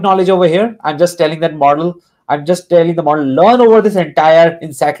symbolic knowledge over here. I'm just telling the model, learn over this entire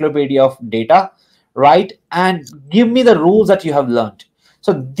encyclopedia of data, right? And give me the rules that you have learned.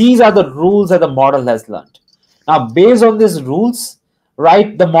 So these are the rules that the model has learned. Now, based on these rules,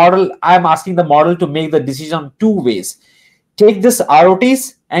 right, I'm asking the model to make the decision two ways. Take this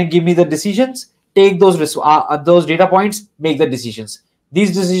ROTs and give me the decisions. Take those data points, make the decisions.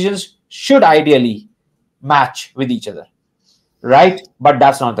 These decisions should ideally match with each other, right? But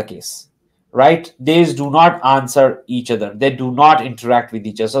that's not the case, right? These do not answer each other. They do not interact with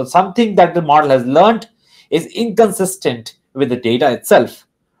each other. So something that the model has learned is inconsistent with the data itself,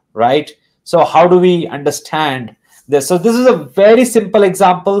 right? So how do we understand this? So this is a very simple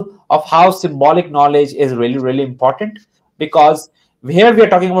example of how symbolic knowledge is really important, because here we are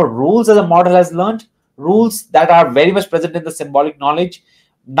talking about rules that the model has learned, rules that are very much present in the symbolic knowledge.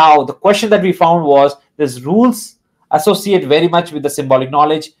 Now, the question that we found was these rules associate very much with the symbolic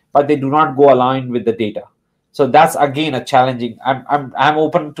knowledge, but they do not go aligned with the data. So that's again a challenging. I'm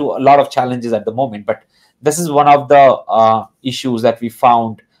open to a lot of challenges at the moment, but this is one of the issues that we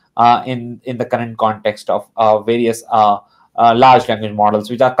found in the current context of various large language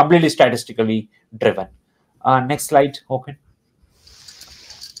models, which are completely statistically driven. Next slide, Håkon.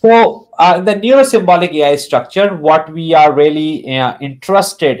 So the neurosymbolic AI structure, what we are really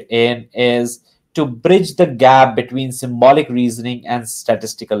interested in is to bridge the gap between symbolic reasoning and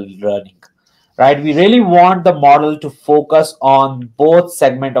statistical learning, right? We really want the model to focus on both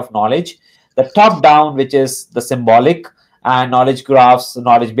segment of knowledge, the top down, which is the symbolic, and knowledge graphs,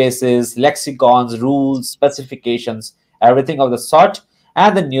 knowledge bases, lexicons, rules, specifications, everything of the sort,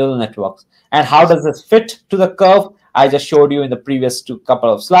 and the neural networks. And how does this fit to the curve? I just showed you in the previous couple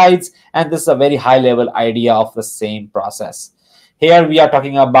of slides, and this is a very high level idea of the same process. Here we are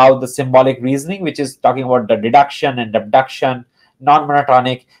talking about the symbolic reasoning, which is talking about the deduction and abduction,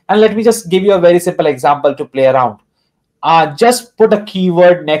 non-monotonic. And let me just give you a very simple example to play around. Just put a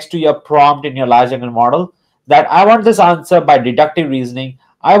keyword next to your prompt in your large language model that I want this answer by deductive reasoning,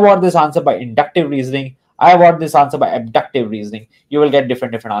 I want this answer by inductive reasoning, I want this answer by abductive reasoning. You will get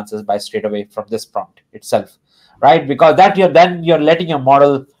different answers by straight away from this prompt itself, right? Because that you're letting your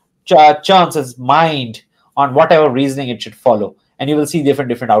model chance its mind on whatever reasoning it should follow, and you will see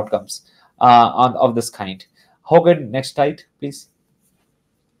different outcomes of this kind. Håkon, next slide, please.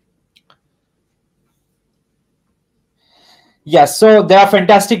 Yes, so there are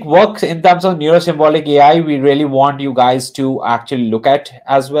fantastic works in terms of neurosymbolic AI. We really want you guys to actually look at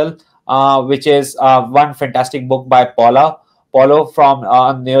as well, which is one fantastic book by Paulo from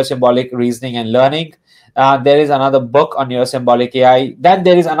neurosymbolic reasoning and learning. There is another book on neurosymbolic AI. Then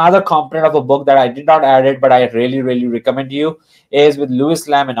there is another component of a book that I did not add it, but I really recommend you, is with Lewis,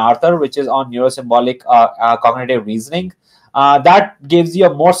 Lamb, and Arthur, which is on neurosymbolic cognitive reasoning. That gives you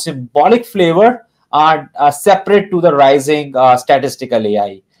a more symbolic flavor, separate to the rising statistical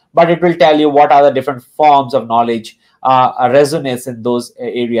AI. But it will tell you what are the different forms of knowledge resonates in those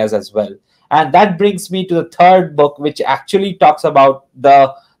areas as well. And that brings me to the third book, which actually talks about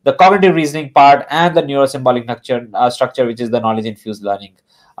the cognitive reasoning part and the neurosymbolic structure, which is the knowledge infused learning,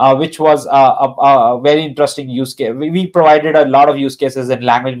 which was a very interesting use case. We provided a lot of use cases in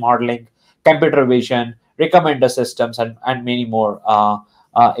language modeling, computer vision, recommender systems, and many more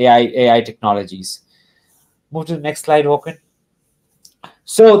AI technologies. Move to the next slide, Håkon.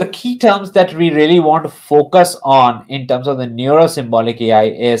 So the key terms that we really want to focus on in terms of the neurosymbolic AI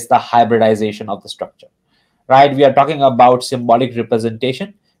is the hybridization of the structure, right? We are talking about symbolic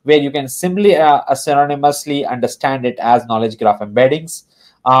representation, where you can simply synonymously understand it as knowledge graph embeddings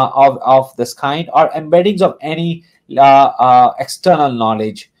of this kind, or embeddings of any external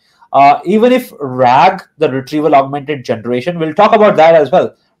knowledge. Even if RAG, the retrieval augmented generation, we'll talk about that as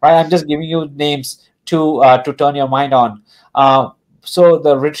well, right? I'm just giving you names to turn your mind on. So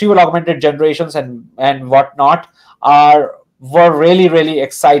the retrieval augmented generations and whatnot were really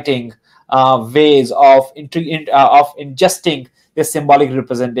exciting ways of ingesting the symbolic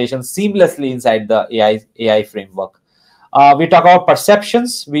representation seamlessly inside the AI framework. We talk about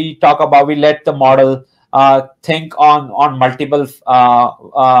perceptions. We let the model think on multiple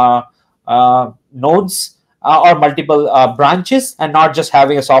nodes or multiple branches, and not just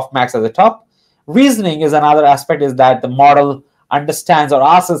having a softmax at the top. Reasoning is another aspect, is that the model understands or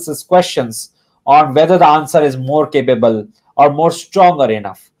asks its questions on whether the answer is more capable or more stronger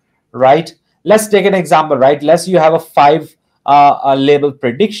enough, right? Let's take an example, right? Let's you have a 5 label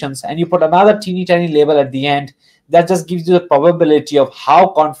predictions, and you put another teeny tiny label at the end. That just gives you the probability of how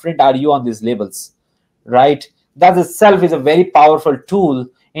confident are you on these labels, right? That itself is a very powerful tool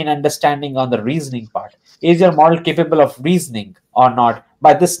in understanding on the reasoning part. Is your model capable of reasoning or not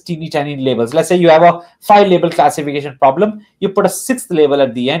by this teeny tiny labels? Let's say you have a 5 label classification problem. You put a 6th label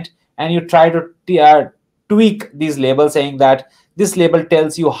at the end, and you try to tweak these labels, saying that this label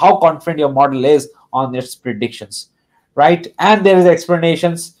tells you how confident your model is on its predictions, right? And there is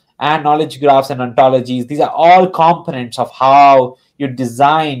explanations and knowledge graphs and ontologies. These are all components of how you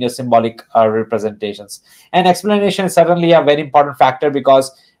design your symbolic representations. And explanation is certainly a very important factor,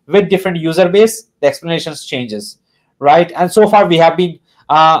 because with different user base, the explanations changes, right? And so far we have been,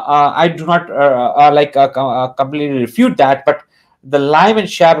 I do not completely refute that, but the Lime and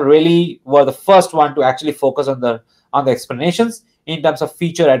Shab really were the first one to actually focus on the explanations in terms of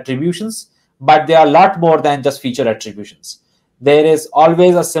feature attributions. But they are a lot more than just feature attributions. There is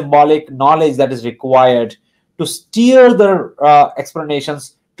always a symbolic knowledge that is required to steer the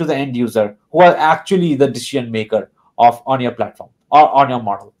explanations to the end user, who are actually the decision maker on your platform or on your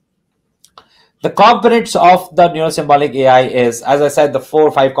model. The components of the neurosymbolic AI is, as I said, the 4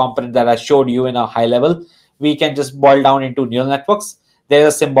 or 5 components that I showed you in a high level. We can just boil down into neural networks. There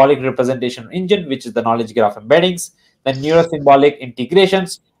is a symbolic representation engine, which is the knowledge graph embeddings. The neurosymbolic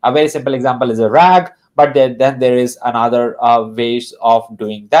integrations. A very simple example is a RAG, but then there is another ways of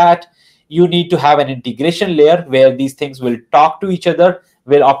doing that. You need to have an integration layer where these things will talk to each other,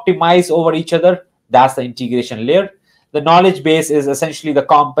 will optimize over each other. That's the integration layer. The knowledge base is essentially the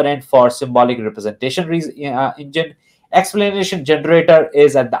component for symbolic representation engine. Explanation generator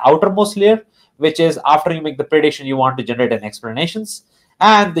is at the outermost layer, which is after you make the prediction, you want to generate an explanations.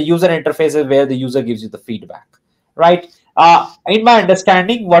 And the user interface is where the user gives you the feedback, right? In my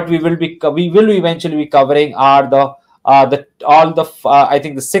understanding, what we will eventually be covering are I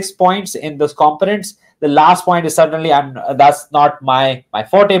think the 6 points in those components. The last point is certainly that's not my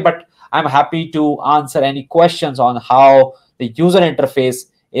forte, but I'm happy to answer any questions on how the user interface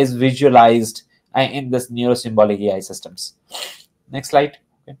is visualized in this neurosymbolic AI systems. Next slide.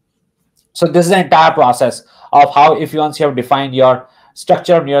 Okay. So this is the entire process of how, once you have defined your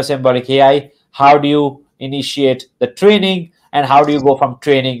structure of neurosymbolic AI, how do you initiate the training, and how do you go from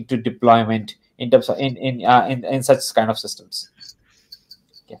training to deployment in terms of in such kind of systems.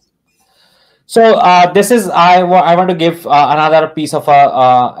 Yes. So this is I want to give another piece of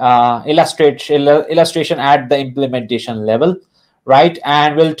illustration at the implementation level, right?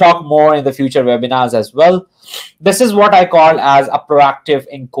 And we'll talk more in the future webinars as well. This is what I call as a proactive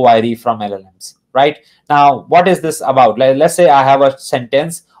inquiry from LLMs, right? Now, what is this about? Let's say I have a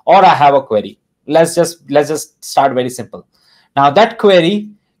sentence or I have a query. Let's just start very simple. Now that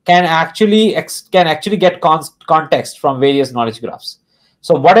query can actually get context from various knowledge graphs.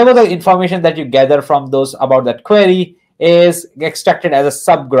 So whatever the information that you gather from those about that query is extracted as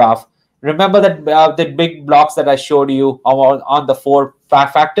a subgraph. Remember that the big blocks that I showed you on the 4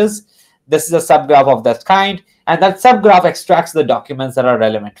 factors. This is a subgraph of that kind, and that subgraph extracts the documents that are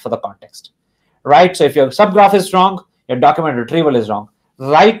relevant for the context, right? So if your subgraph is wrong, your document retrieval is wrong.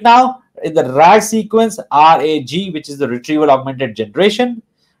 Right now, in the RAG sequence, RAG, which is the retrieval augmented generation,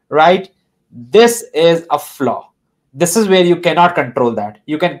 right? This is a flaw. This is where you cannot control that.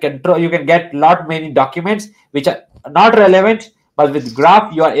 You can get many documents which are not relevant, but with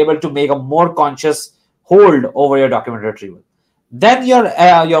graph, you are able to make a more conscious hold over your document retrieval. Then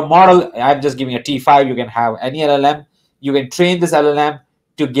your model, I'm just giving a T5, you can have any LLM. You can train this LLM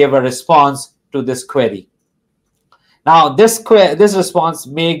to give a response to this query. Now, this response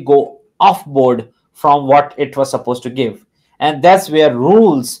may go off board from what it was supposed to give. And that's where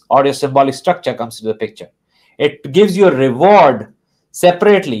rules or your symbolic structure comes into the picture. It gives you a reward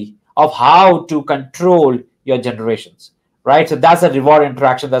separately of how to control your generations, right? So that's a reward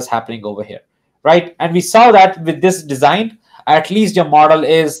interaction that's happening over here, right? And we saw that with this design, at least your model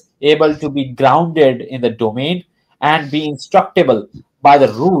is able to be grounded in the domain and be instructable by the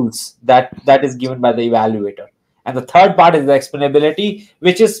rules that is given by the evaluator. And the third part is the explainability,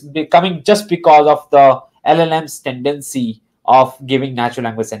 which is becoming just because of the LLM's tendency of giving natural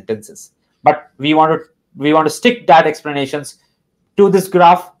language sentences. But we want to stick that explanations to this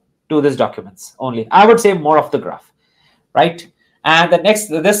graph, to this documents only. I would say more of the graph, right? And the next,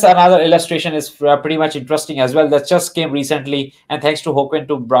 this another illustration is pretty much interesting as well. That just came recently, and thanks to Hokwin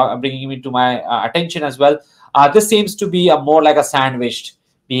to bringing me to my attention as well. This seems to be a more like a sandwiched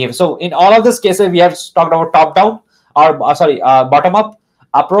behavior. So in all of these cases, we have talked about top down or bottom up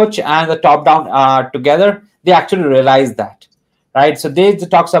approach and the top down together. They actually realize that, right? So they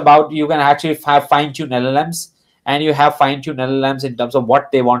talks about you can actually have fine tune LLMs, and you have fine tune LLMs in terms of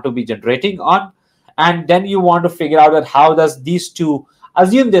what they want to be generating on. And then you want to figure out that how does these two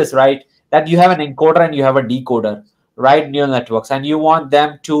assume this, right? That you have an encoder and you have a decoder, right? Neural networks, and you want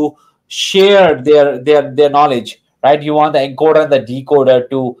them to share their knowledge, right? You want the encoder and the decoder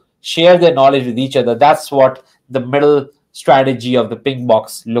to share their knowledge with each other. That's what the middle strategy of the ping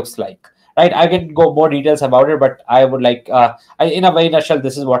box looks like, right? I can go more details about it, but I would like, in a very nutshell,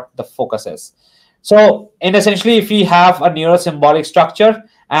 this is what the focus is. So, in essentially, if we have a neurosymbolic structure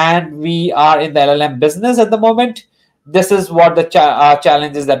and we are in the LLM business at the moment, this is what the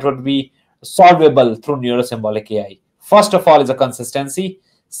challenges that would be solvable through neurosymbolic AI. First of all, is a consistency.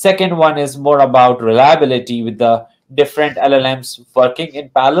 Second one is more about reliability with the different LLMs working in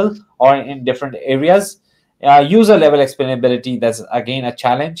parallel or in different areas. User level explainability, that's again a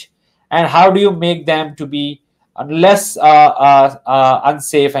challenge. And how do you make them to be less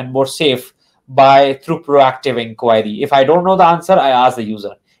unsafe and more safe through proactive inquiry? If I don't know the answer, I ask the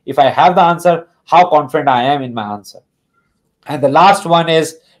user. If I have the answer, how confident I am in my answer. And the last one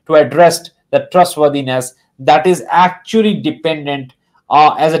is to address the trustworthiness that is actually dependent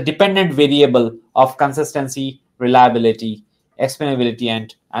as a dependent variable of consistency, reliability, explainability,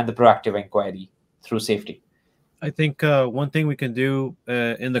 and the proactive inquiry through safety. I think one thing we can do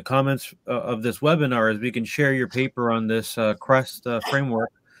in the comments of this webinar is we can share your paper on this CREST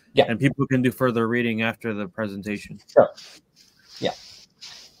framework, and people can do further reading after the presentation. Sure. Yeah.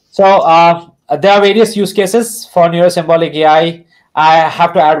 So there are various use cases for neurosymbolic AI. I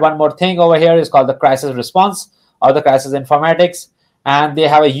have to add one more thing over here. It's called the crisis response or the crisis informatics, and they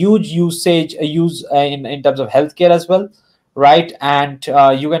have a huge use in terms of healthcare as well, right? And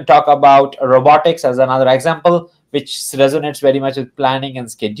you can talk about robotics as another example, which resonates very much with planning and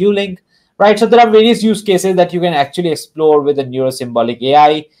scheduling, right? So there are various use cases that you can actually explore with the neurosymbolic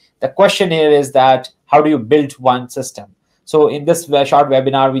AI. The question here is that how do you build one system? So in this short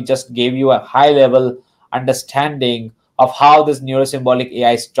webinar, we just gave you a high-level understanding of how this neurosymbolic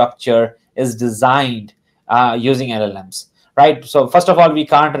AI structure is designed using LLMs, right? So first of all, we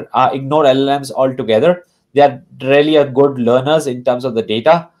can't ignore LLMs altogether. They are really a good learners in terms of the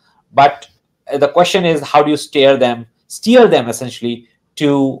data, but the question is how do you steer them essentially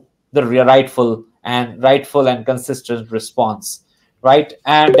to the rightful and consistent response, right?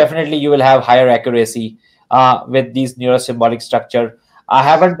 And definitely you will have higher accuracy with these neurosymbolic structure.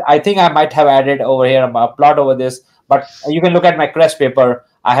 I think I might have added over here a plot over this, but you can look at my CREST paper.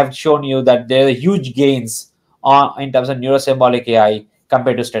 I have shown you that there are huge gains in terms of neurosymbolic AI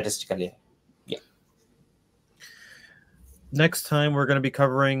compared to statistical AI. Yeah. Next time, we're going to be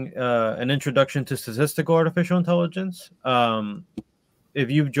covering an introduction to statistical artificial intelligence. If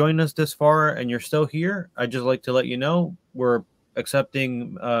you've joined us this far and you're still here, I'd just like to let you know we're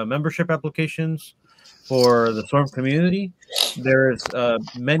accepting membership applications for the Swarm community. There's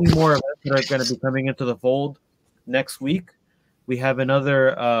many more events that are going to be coming into the fold next week. We have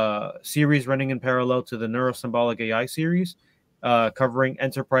another series running in parallel to the Neurosymbolic AI series, covering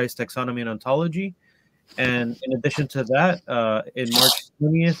enterprise taxonomy and ontology. And in addition to that, in March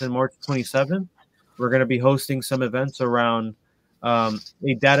 20th and March 27th, we're going to be hosting some events around a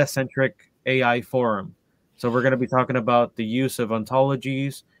data-centric AI forum. So we're going to be talking about the use of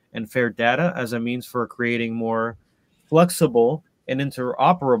ontologies and fair data as a means for creating more flexible and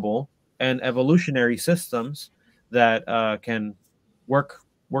interoperable and evolutionary systems that can work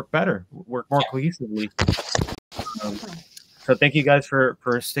better, work more cohesively. So thank you guys for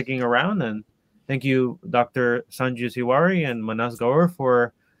sticking around, and thank you, Dr. Sanju Tiwari and Manas Gaur,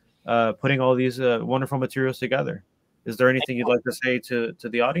 for putting all these wonderful materials together. Is there anything you'd like to say to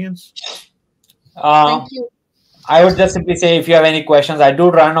the audience? Thank you. I would just simply say, if you have any questions, I do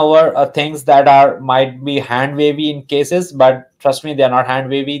run over things that might be hand wavy in cases, but trust me, they are not hand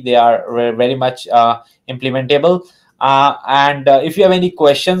wavy. They are very much implementable. And if you have any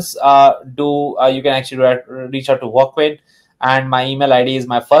questions, you can actually reach out to Hokwin, And my email ID is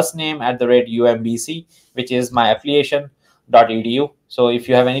my first name @UMBC, which is my affiliation.edu. So if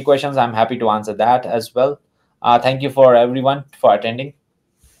you have any questions, I'm happy to answer that as well. Thank you for everyone for attending.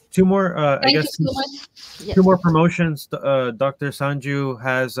 Two more, I Thank you guess, so much. Yes. two more promotions. Dr. Sanju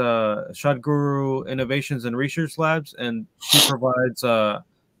has Shadguru Innovations and Research Labs, and she provides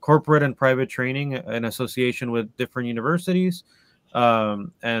corporate and private training in association with different universities.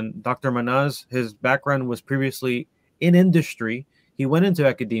 And Dr. Manaz, his background was previously in industry. He went into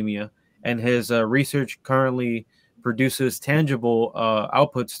academia, and his research currently produces tangible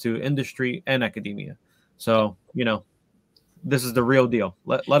outputs to industry and academia. So, this is the real deal.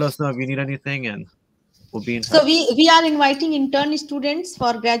 Let us know if you need anything, and we'll be in touch. So we are inviting intern students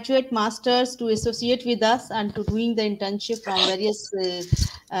for graduate masters to associate with us and to doing the internship from various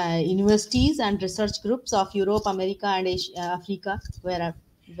universities and research groups of Europe, America, and Asia, Africa, wherever.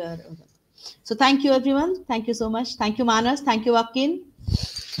 So thank you, everyone. Thank you so much. Thank you, Manas. Thank you, Akin.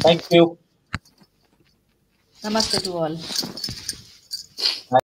 Thank you. Namaste to all.